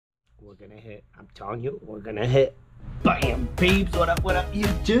we're gonna hit. I'm telling you, we're gonna hit. Bam, peeps. What up,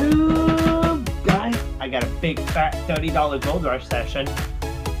 YouTube? Guys, I got a big fat $30 Gold Rush session.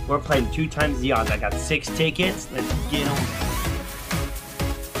 We're playing 2 times the odds. I got 6 tickets. Let's get them.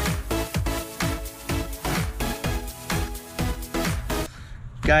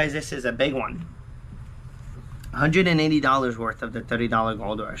 Guys, this is a big one. $180 worth of the $30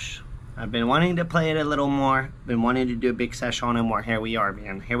 Gold Rush. I've been wanting to play it a little more. Been wanting to do a big session on it more. Here we are,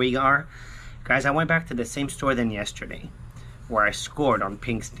 man. Here we are. Guys, I went back to the same store than yesterday, where I scored on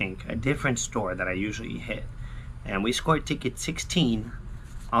Pink Stink, a different store that I usually hit. And we scored ticket 16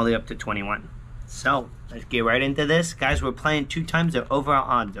 all the way up to 21. So, let's get right into this. Guys, we're playing 2 times the overall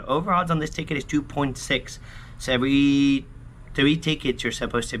odds. The overall odds on this ticket is 2.6. So every 3 tickets you're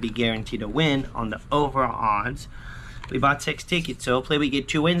supposed to be guaranteed to win on the overall odds. We bought 6 tickets, so hopefully we get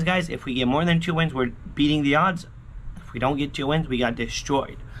 2 wins, guys. If we get more than 2 wins, we're beating the odds. If we don't get 2 wins, we got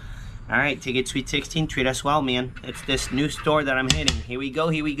destroyed. Alright, Ticket Sweet 16, treat us well, man. It's this new store that I'm hitting. Here we go,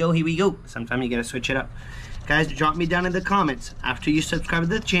 here we go, here we go. Sometimes you gotta switch it up. Guys, drop me down in the comments. After you subscribe to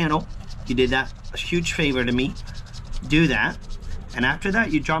the channel, you did that a huge favor to me. Do that. And after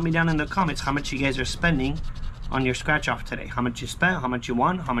that, you drop me down in the comments how much you guys are spending on your scratch off today. How much you spent, how much you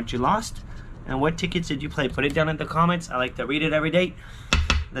won, how much you lost, and what tickets did you play. Put it down in the comments. I like to read it every day.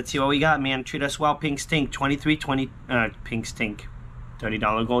 Let's see what we got, man. Treat us well. Pink Stink 23-20 Pink Stink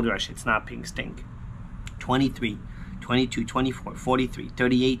 $30 Gold Rush. It's not Pink Stink. 23, 22, 24, 43,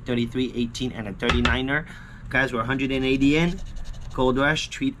 38, 33, 18, and a 39er. Guys, we're 180 in. Gold Rush,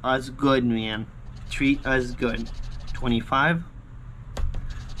 treat us good, man. Treat us good. 25.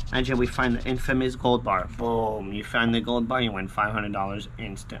 Imagine we find the infamous gold bar. Boom. You find the gold bar, you win $500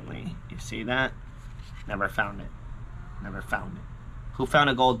 instantly. You see that? Never found it. Never found it. Who found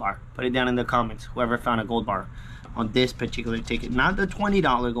a gold bar? Put it down in the comments. Whoever found a gold bar on this particular ticket. Not the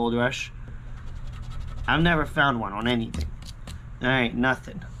 $20 Gold Rush. I've never found one on anything. Alright,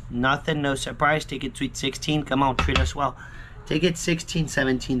 nothing. Nothing, no surprise. Ticket Sweet 16. Come on, treat us well. Ticket 16,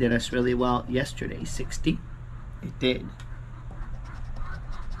 17 did us really well yesterday. 60. It did.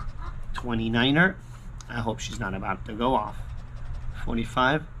 29er. I hope she's not about to go off.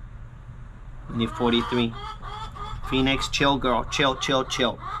 45. We need 43. Phoenix, chill, girl. Chill, chill,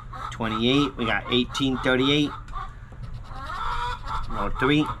 chill. 28. We got 18, 38. Row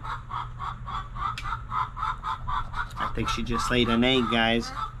 3. I think she just laid an egg,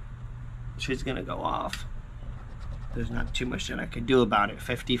 guys. She's gonna go off. There's not too much that I could do about it.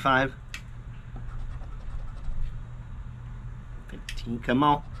 55. 15. Come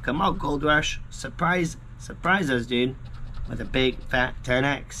on. Come on, Gold Rush. Surprise us, dude. With a big, fat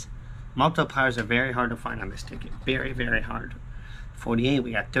 10x. Multipliers are very hard to find on this ticket. Very, very hard. 48,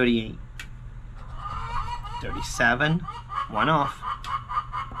 we got 38. 37. 1 off.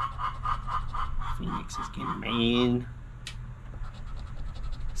 Phoenix is getting main.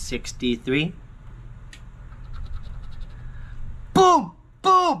 63. Boom!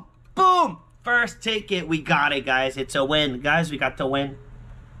 Boom! Boom! First ticket, we got it, guys. It's a win. Guys, we got the win.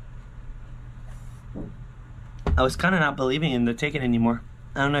 I was kind of not believing in the ticket anymore.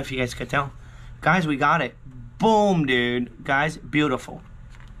 I don't know if you guys could tell. Guys, we got it. Boom, dude. Guys, beautiful.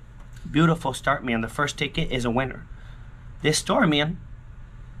 Beautiful start, man. The first ticket is a winner. This store, man.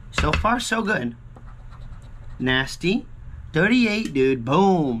 So far, so good. Nasty. 38, dude.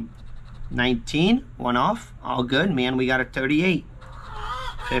 Boom. 19. 1 off. All good, man. We got a 38.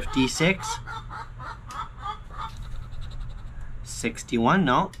 56. 61.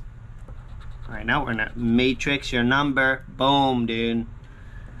 No. Alright, now we're in a matrix your number. Boom, dude.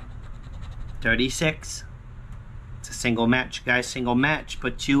 36. It's a single match, guys. Single match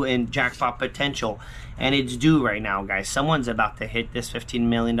puts you in jackpot potential. And it's due right now, guys. Someone's about to hit this $15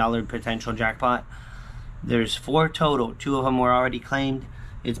 million potential jackpot. There's 4 total. 2 of them were already claimed.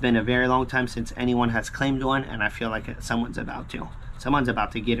 It's been a very long time since anyone has claimed one. And I feel like someone's about to. Someone's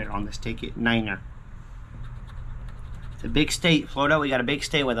about to get it on this ticket. 9er. It's a big state. Florida, we got a big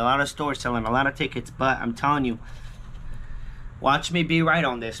state with a lot of stores selling a lot of tickets. But I'm telling you, watch me be right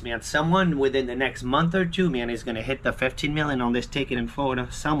on this, man. Someone within the next month or 2, man, is going to hit the 15 million on this ticket in Florida.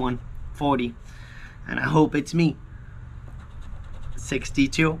 Someone. 40. And I hope it's me.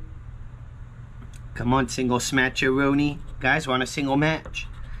 62. Come on, single smatcheroni. Guys, we're on a single match.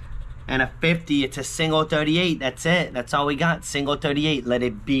 And a 50. It's a single 38. That's it. That's all we got. Single 38. Let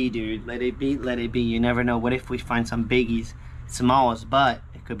it be, dude. Let it be. Let it be. You never know. What if we find some biggies? Smalls, but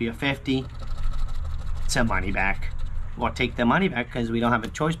it could be a 50. It's a money back. We'll take the money back because we don't have a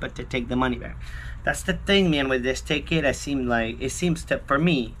choice but to take the money back. That's the thing, man, with this ticket. It seems to, for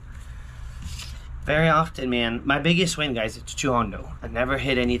me, Very often, man. My biggest win, guys, it's 2 hundo. I never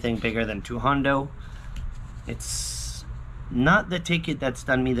hit anything bigger than 2 hundo. It's not the ticket that's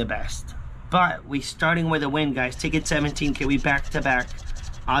done me the best. But we starting with a win, guys. Ticket 17, can we back to back?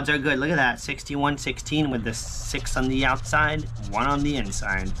 Odds are good. Look at that. 61-16 with the 6 on the outside, 1 on the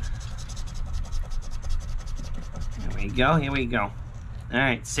inside. Here we go. Here we go. All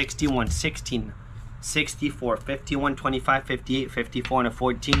right. 61-16, 64, 51, 25, 58, 54, and a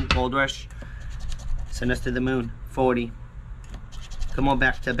 14. Gold Rush. Send us to the moon. 40. Come on,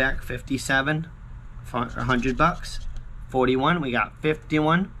 back to back. 57 for $100. 41. We got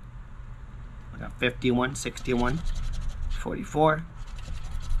 51. We got 51, 61, 44.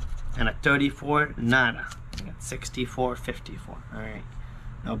 And a 34, nada. I got 64, 54. All right,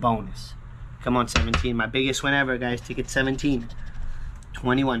 no bonus. Come on, 17. My biggest win ever, guys. Ticket 17.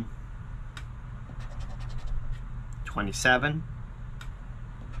 21. 27.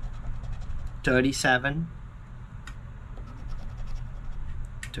 37.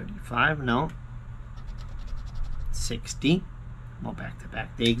 35, no. 60. Well, back to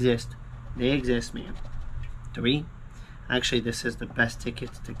back. They exist. They exist, man. 3. Actually, this is the best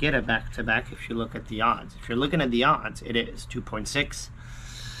tickets to get a back-to-back if you look at the odds. If you're looking at the odds, it is 2.6.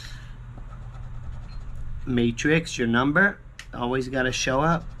 Matrix, your number. Always got to show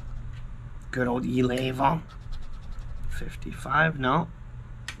up. Good old E-Level. 55, no.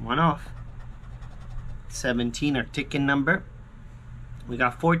 1 off. 17, our ticket number. We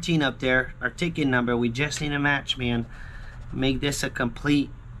got 14 up there. Our ticket number. We just need a match, man. Make this a complete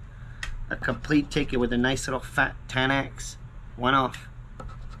ticket with a nice little fat 10x. 1 off.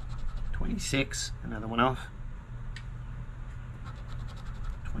 26, another 1 off.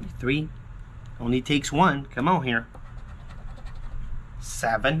 23, only takes 1. Come on here.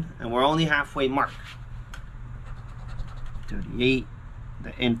 7, and we're only halfway mark. 38,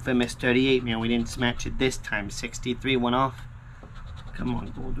 the infamous 38, man. We didn't match it this time. 63, 1 off. Come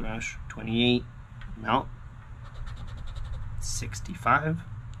on, Gold Rush. 28, no. 65.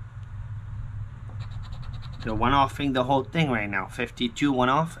 They're 1-offing the whole thing right now. 52, 1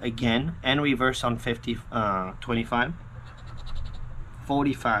 off again, and reverse on 25.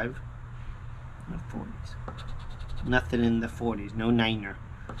 45. No 40s. Nothing in the 40s. No 9er.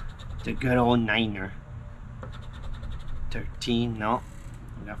 The good old 9er. 13, no.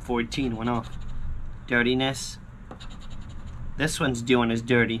 We got 14, 1 off. Dirtiness. This one's doing is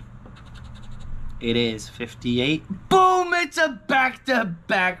dirty. It is 58. Boom! It's a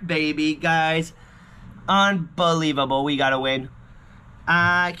back-to-back, baby, guys. Unbelievable. We gotta win.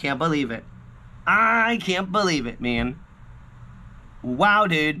 I can't believe it. I can't believe it, man. Wow,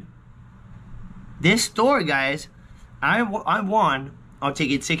 dude. This store, guys, I won on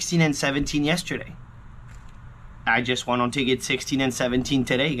ticket 16 and 17 yesterday. I just won on ticket 16 and 17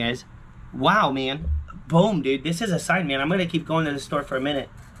 today, guys. Wow, man. Boom, dude. This is a sign, man. I'm gonna keep going to the store for a minute.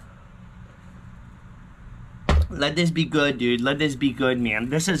 Let this be good, dude. Let this be good, man.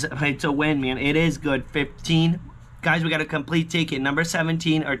 It's a win, man. It is good. 15. Guys, we got a complete ticket. Number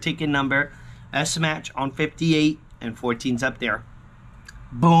 17, our ticket number. S-match on 58, and 14's up there.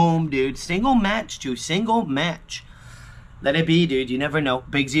 Boom, dude. Single match, too. Single match. Let it be, dude. You never know.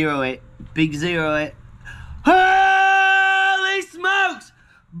 Big zero it. Big zero it. Holy smokes!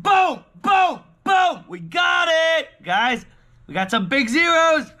 Boom, boom, boom. We got it. Guys, we got some big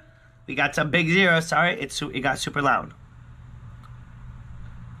zeros. We got some big zeros. Sorry, it got super loud.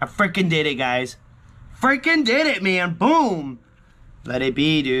 I freaking did it, guys. Freaking did it, man. Boom. Let it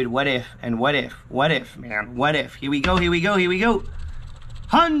be, dude. What if? And what if? What if, man? What if? Here we go. Here we go. Here we go.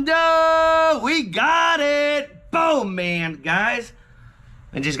 Hundo! We got it. Boom, man. Guys,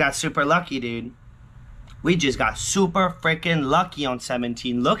 I just got super lucky, dude. We just got super freaking lucky on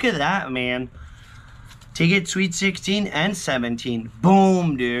 17. Look at that, man. Ticket Sweet 16 and 17.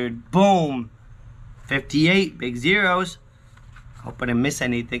 Boom, dude. Boom. 58. Big zeros. Hope I didn't miss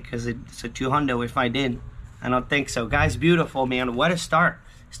anything because it's a 200 if I did. I don't think so. Guys, beautiful, man. What a start.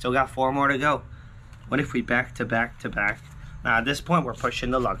 Still got 4 more to go. What if we back to back to back? Now, at this point, we're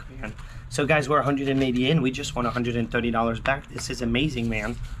pushing the luck, man. So, guys, we're 180 in. We just won $130 back. This is amazing,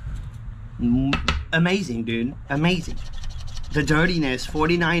 man. Amazing, dude. Amazing. The dirtiness.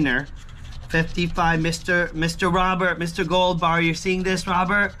 49er. 55, Mr. Robert, Mr. Gold Bar. You're seeing this,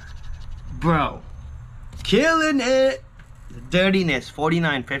 Robert? Bro. Killing it. The dirtiness.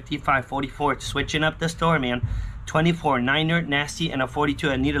 49, 55, 44. It's switching up the store, man. 24, 9er, nasty, and a 42.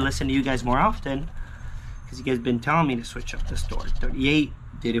 I need to listen to you guys more often because you guys been telling me to switch up the store. 38.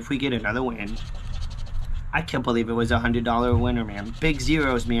 Dude, if we get another win. I can't believe it was a $100 winner, man. Big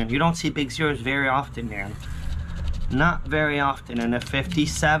zeros, man. You don't see big zeros very often, man. Not very often. And a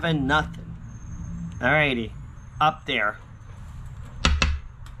 57, nothing. Alrighty. Up there.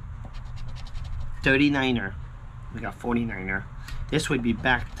 39er. We got 49er. This would be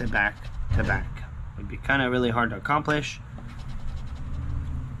back to back to back. Would be kind of really hard to accomplish.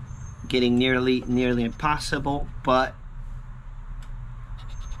 Getting nearly impossible, but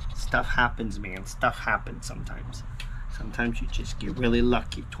stuff happens, man. Stuff happens sometimes. Sometimes you just get really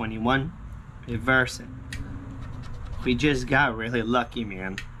lucky. 21. Reverse it. We just got really lucky,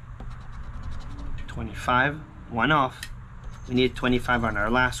 man. 25. One off. We need 25 on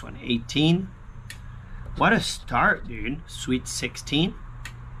our last one. 18. What a start, dude. Sweet 16.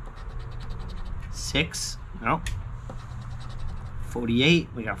 6. No. 48.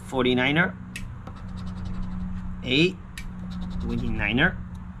 We got 49er. 8. Winning 9er.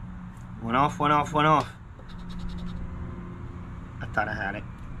 One off, one off, one off. I thought I had it.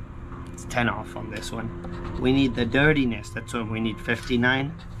 It's 10 off on this one. We need the dirtiness. That's what we need.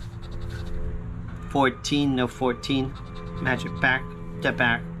 59. 14. No 14. Magic back to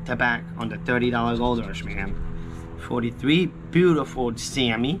back to back on the $30 Goldrush, man. 43. Beautiful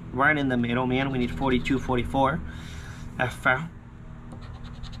Sammy. Right in the middle, man. We need 42, 44. FR.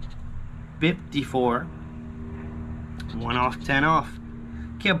 54. 1 off, 10 off.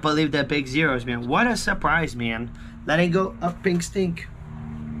 Can't believe that big zeros, man. What a surprise, man. Letting go of Pink Stink.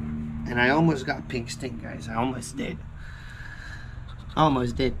 And I almost got Pink Stink, guys. I almost did.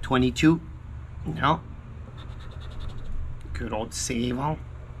 Almost did. 22. No. Good old save on.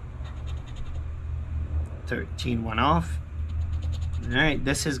 13, 1 off. Alright,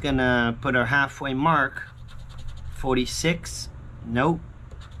 this is gonna put our halfway mark. 46. Nope.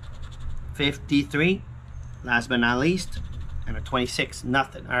 53. Last but not least. And a 26.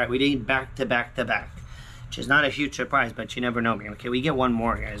 Nothing. Alright, we need back to back to back. Which is not a huge surprise, but you never know, man. Okay, we get one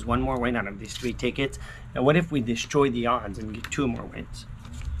more, guys. One more win out of these 3 tickets. And what if we destroy the odds and get 2 more wins?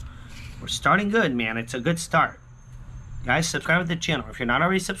 We're starting good, man. It's a good start. Guys, subscribe to the channel. If you're not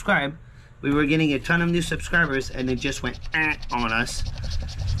already subscribed, we were getting a ton of new subscribers, and it just went on us.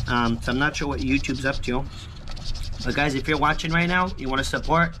 So I'm not sure what YouTube's up to. But guys, if you're watching right now, you want to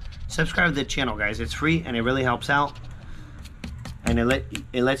support, subscribe to the channel, guys. It's free, and it really helps out. And it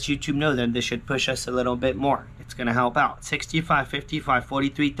lets YouTube know that this should push us a little bit more. It's going to help out. 65, 55,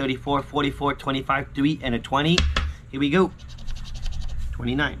 43, 34, 44, 25, 3, and a 20. Here we go.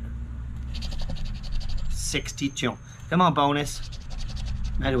 29. 62. Come on, bonus.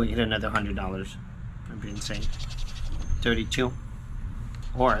 How do we hit another $100? That'd be insane. 32.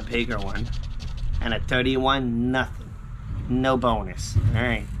 Or a bigger one. And a 31. Nothing. No bonus.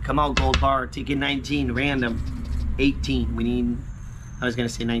 Alright. Come on, gold bar. Ticket 19. Random. 18. We need... I was going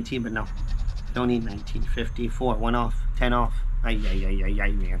to say 19, but no. Don't need 19. 54. 1 off. 10 off. Ay,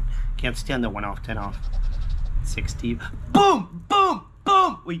 man. Can't stand the 1 off, 10 off. 60. Boom! Boom!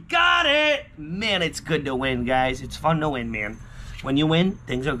 Boom! We got it! Man, it's good to win, guys. It's fun to win, man. When you win,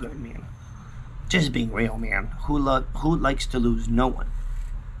 things are good, man. Just being real, man. Who likes to lose? No one.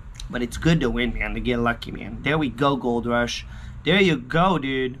 But it's good to win, man, to get lucky, man. There we go, Gold Rush. There you go,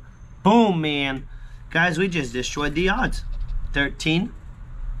 dude. Boom, man. Guys, we just destroyed the odds. 13.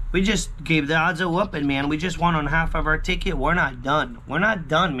 We just gave the odds a whooping, man. We just won on half of our ticket. We're not done. We're not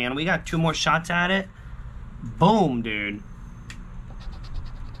done, man. We got 2 more shots at it. Boom, dude.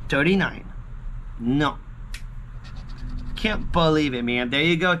 39. No. Can't believe it, man. There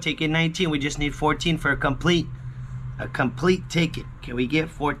you go. Ticket 19. We just need 14 for a complete ticket. Can we get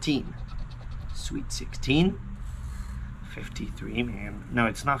 14? Sweet 16. 53, man. No,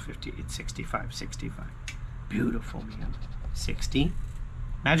 it's not 50. It's 65. 65. Beautiful, man. 60.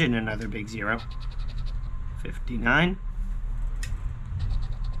 Imagine another big zero. 59.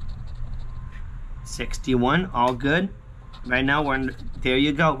 61. All good. Right now, there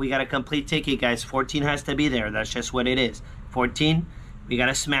you go. We got a complete ticket, guys. 14 has to be there. That's just what it is. 14, we got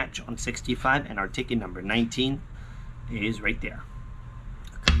a smash on 65, and our ticket number 19 is right there.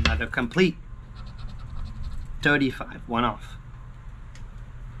 Another complete. 35, 1 off.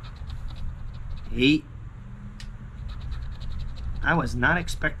 8. I was not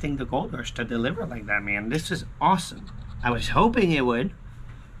expecting the Gold Rush to deliver like that, man. This is awesome. I was hoping it would,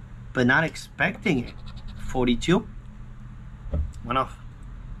 but not expecting it. 42. 1 off.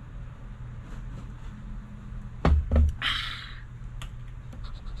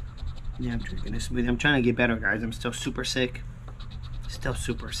 Yeah, I'm drinking this smoothie. I'm trying to get better, guys. I'm still super sick. Still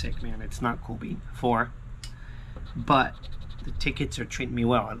super sick, man. It's not cool being 4. But the tickets are treating me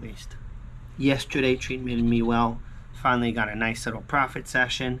well, at least. Yesterday treated me well. Finally got a nice little profit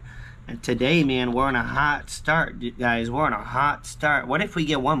session. And today, man, we're on a hot start, guys. We're on a hot start. What if we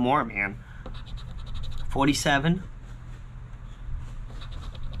get one more, man? 47.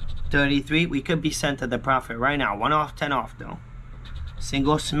 33. We could be sent to the profit right now. 1 off, 10 off though.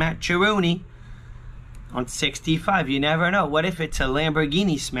 Single smatcheroonie on 65. You never know. What if it's a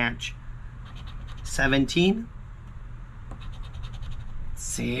Lamborghini smatch? 17.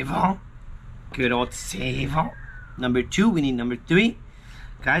 Save all. Good old save all. Number 2. We need number 3.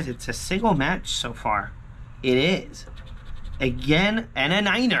 Guys, it's a single match so far. It is. Again, and a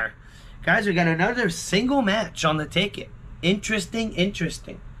 9er. Guys, we got another single match on the ticket. Interesting,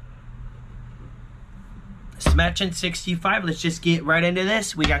 interesting. Smatching 65. Let's just get right into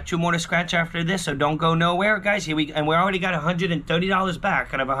this. We got 2 more to scratch after this, so don't go nowhere, guys. Here we and we already got $130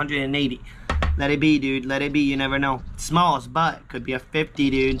 back out of 180. Let it be, dude. Let it be. You never know. Smalls, but could be a 50,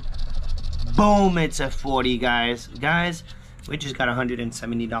 dude. Boom! It's a 40, guys. Guys, we just got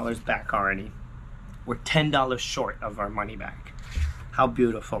 $170 back already. We're $10 short of our money back. How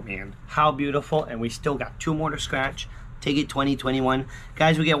beautiful, man. How beautiful. And we still got 2 more to scratch. Ticket 2021.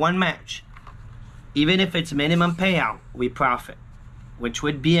 Guys, we get 1 match. Even if it's minimum payout, we profit, which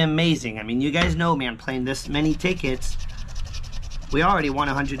would be amazing. I mean, you guys know, man, playing this many tickets, we already won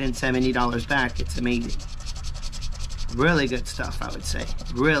 $170 back. It's amazing. Really good stuff, I would say.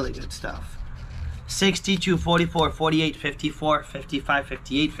 Really good stuff. 62, 44, 48, 54, 55,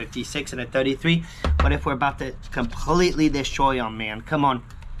 58, 56, and a 33. What if we're about to completely destroy them, man? Come on.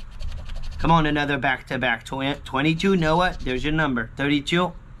 Come on, another back-to-back. 22, know what? There's your number.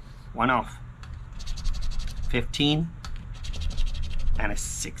 32, 1 off. 15 and a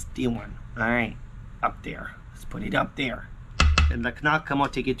 61. All right, up there. Let's put it up there. And the knock, come on,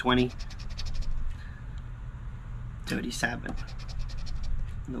 ticket 20. 37.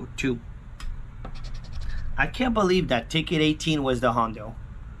 No 2. I can't believe that ticket 18 was the Hondo.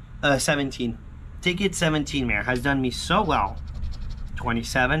 17. Ticket 17, man, has done me so well.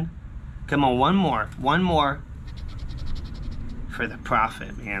 27. Come on, 1 more. 1 more for the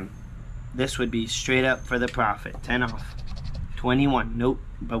profit, man. This would be straight up for the profit. 10 off. 21. Nope.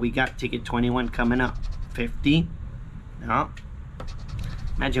 But we got ticket 21 coming up. 50. No.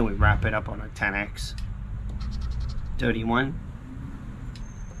 Imagine we wrap it up on a 10x. 31.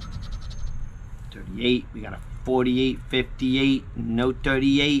 38. We got a 48. 58. No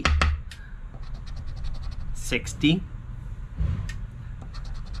 38. 60.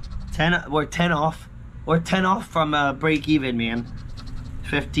 10. We're 10 off. We're 10 off from break even, man.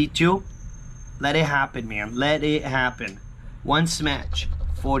 52. Let it happen, man. Let it happen. 1 smash.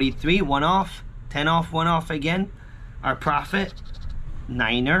 43, 1 off. 10 off, 1 off again. Our profit.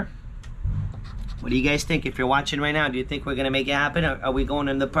 9er. What do you guys think? If you're watching right now, do you think we're going to make it happen? Are we going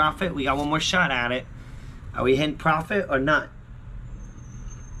in the profit? We got 1 more shot at it. Are we hitting profit or not?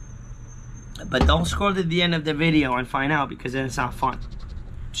 But don't scroll to the end of the video and find out, because then it's not fun.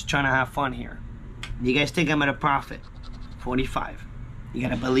 Just trying to have fun here. Do you guys think I'm at a profit? 45. You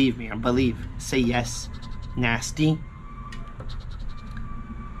gotta believe me, believe. Say yes. Nasty.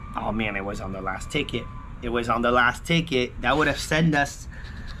 Oh man, it was on the last ticket. It was on the last ticket. That would have sent us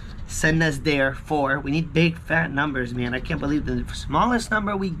there for. We need big fat numbers, man. I can't believe the smallest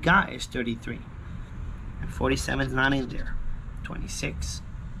number we got is 33. And 47's not in there. 26.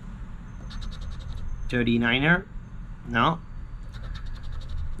 39er. No.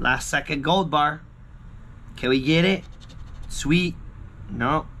 Last second gold bar. Can we get it? Sweet.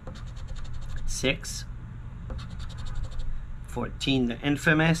 No. 6. 14, the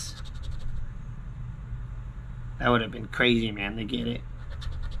infamous. That would have been crazy, man, to get it.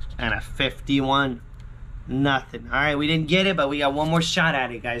 And a 51. Nothing. Alright, we didn't get it, but we got 1 more shot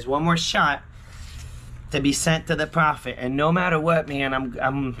at it, guys. 1 more shot to be sent to the profit. And no matter what, man,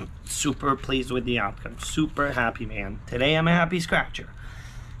 I'm super pleased with the outcome. Super happy, man. Today I'm a happy scratcher.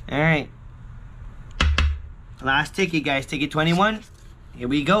 Alright. Last ticket, guys. Ticket 21. Here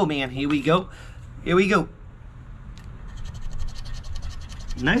we go, man. Here we go. Here we go.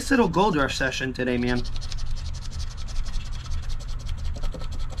 Nice little gold rush session today, man.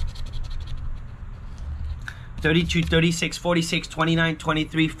 $32, $36, $46, $29,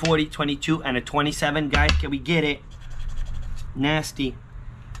 $23, $40, $22, and a $27. Guys, can we get it? Nasty.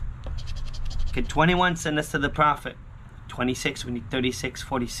 Can 21 send us to the profit? 26, we need 36,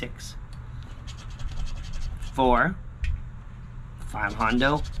 46. 4. 5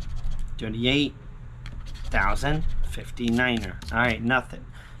 Hondo. 38,000. 59er. Alright, nothing.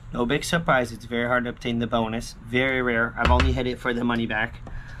 No big surprise. It's very hard to obtain the bonus. Very rare. I've only hit it for the money back.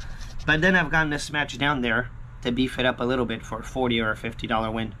 But then I've gotten this match down there to beef it up a little bit for a $40 or a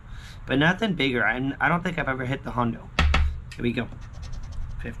 $50 win. But nothing bigger. I don't think I've ever hit the Hondo. Here we go.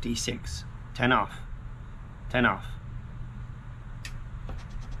 56. 10 off. 10 off.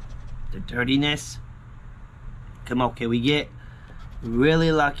 The dirtiness. Come on, can we get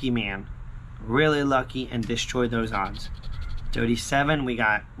Really lucky, man. Really lucky, and destroy those odds. 37, we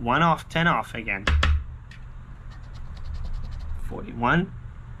got 1 off, 10 off again. 41.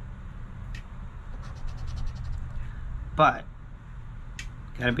 But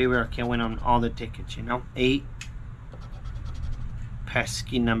gotta be rare, can't win on all the tickets, you know. 8.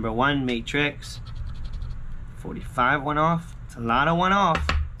 Pesky number 1, Matrix. 45, 1 off. It's a lot of 1 off.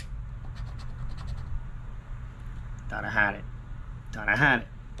 Thought I had it. Thought I had it.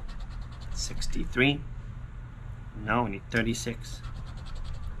 63. No, we need 36.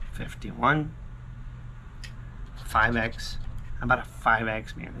 51. 5x. How about a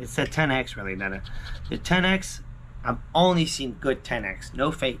 5x, man? It's a 10x, really. Not a, the 10x, I've only seen good 10x.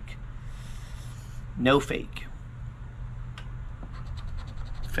 No fake. No fake.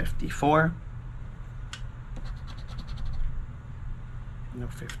 54. No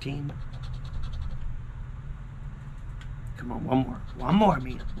 15. Come on, one more. One more,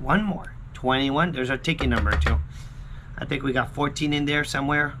 man. One more. 21. There's our ticket number, too. I think we got 14 in there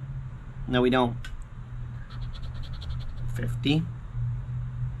somewhere. No, we don't. 50.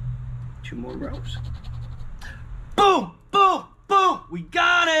 2 more rows. Boom! Boom! Boom! We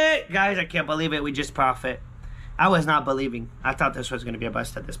got it! Guys, I can't believe it. We just profit. I was not believing. I thought this was going to be a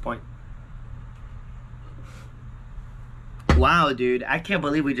bust at this point. Wow, dude. I can't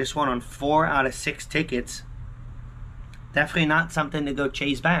believe we just won on 4 out of 6 tickets. Definitely not something to go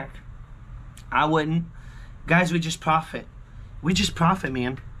chase back. I wouldn't. Guys, we just profit. We just profit,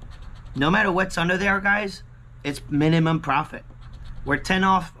 man. No matter what's under there, guys, it's minimum profit. We're 10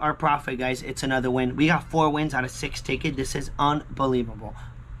 off our profit, guys. It's another win. We got 4 wins out of 6 tickets. This is unbelievable.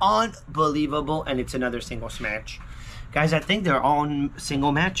 Unbelievable. And it's another singles match. Guys, I think they're all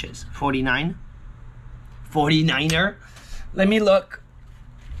single matches. 49. 49er. Let me look.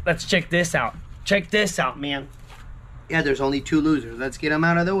 Let's check this out. Check this out, man. Yeah, there's only 2 losers. Let's get them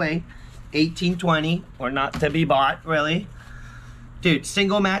out of the way. 18-20, or not to be bought, really. Dude,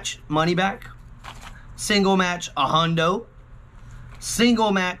 single match, money back. Single match, a hundo.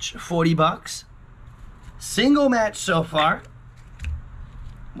 Single match, 40 bucks. Single match so far.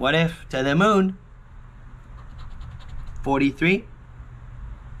 What if? To the moon. 43.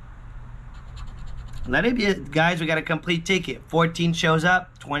 Let it be, guys, we got a complete ticket. 14 shows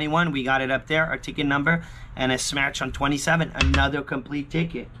up. 21, we got it up there, our ticket number. And a smash on 27, another complete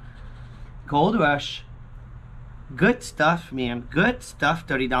ticket. Gold Rush. Good stuff, man. Good stuff.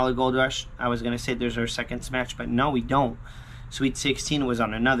 $30 Gold Rush. I was going to say there's our second smash, but no, we don't. Sweet 16 was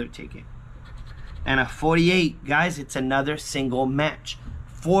on another ticket. And a 48, guys, it's another single match.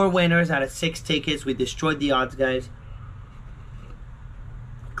 4 winners out of 6 tickets. We destroyed the odds, guys.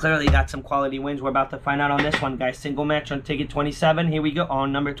 Clearly got some quality wins. We're about to find out on this one, guys. Single match on ticket 27. Here we go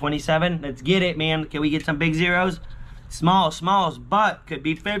on number 27. Let's get it, man. Can we get some big zeros? Smalls, but could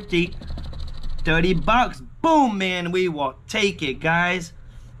be 50. 30 bucks. Boom, man. We will take it, guys.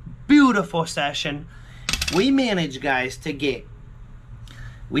 Beautiful session. We managed, guys, to get.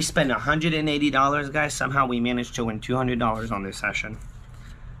 We spent $180, guys. Somehow we managed to win $200 on this session.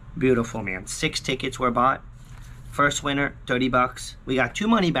 Beautiful, man. 6 tickets were bought. First winner, 30 bucks. We got 2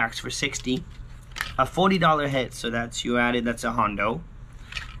 money backs for 60. A $40 hit, so that's you added, that's a hundo.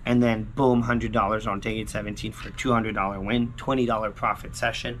 And then boom, $100 on ticket 17 for a $200 win, $20 profit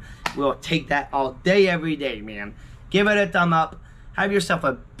session. We'll take that all day, every day, man. Give it a thumb up. Have yourself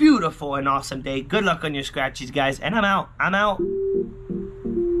a beautiful and awesome day. Good luck on your scratchies, guys. And I'm out.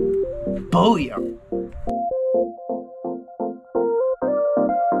 Booyah.